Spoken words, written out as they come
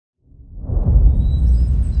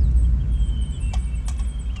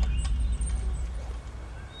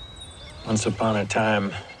Once upon a time,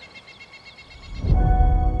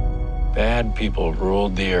 bad people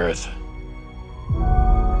ruled the earth.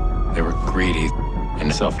 They were greedy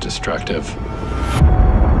and self-destructive.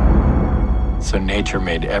 So nature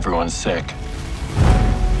made everyone sick.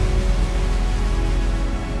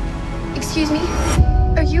 Excuse me?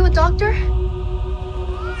 Are you a doctor?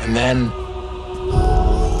 And then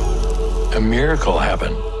a miracle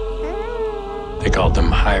happened. They called them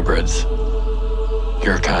hybrids.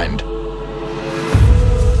 Your kind.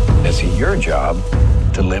 It's your job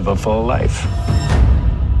to live a full life.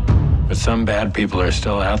 But some bad people are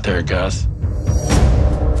still out there, Gus.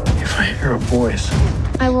 If I hear a voice,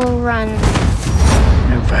 I will run.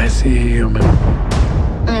 if I see a human,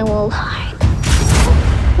 I will hide.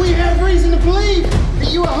 We have reason to believe that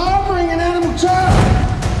you are harboring an animal child.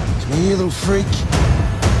 Come here, you little freak.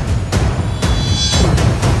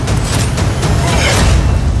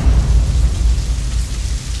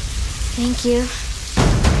 Thank you.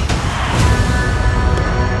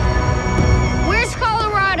 Where's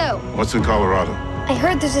Colorado? What's in Colorado? I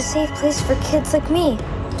heard there's a safe place for kids like me.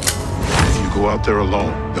 If you go out there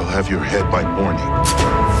alone, they'll have your head by morning.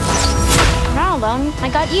 I'm not alone. I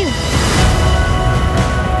got you.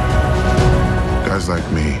 Guys like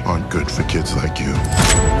me aren't good for kids like you.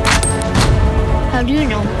 How do you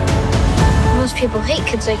know? Most people hate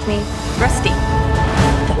kids like me. Rusty.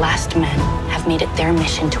 The last men have made it their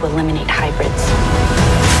mission to eliminate hybrids.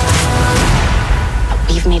 But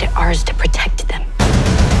we've made it ours to protect them.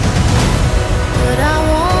 But I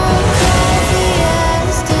won't crazy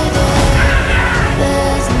yesterday.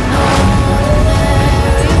 There's an ordinary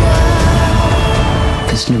world.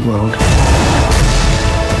 This new world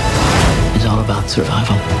is all about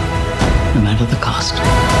survival, no matter the cost.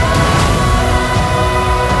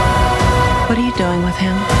 What are you doing with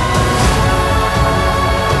him?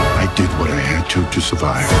 I did what I had to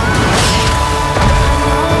survive.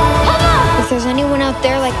 If there's anyone out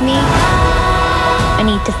there like me, I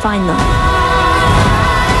need to find them.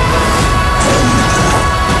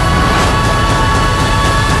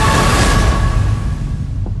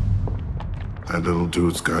 That little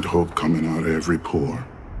dude's got hope coming out of every pore.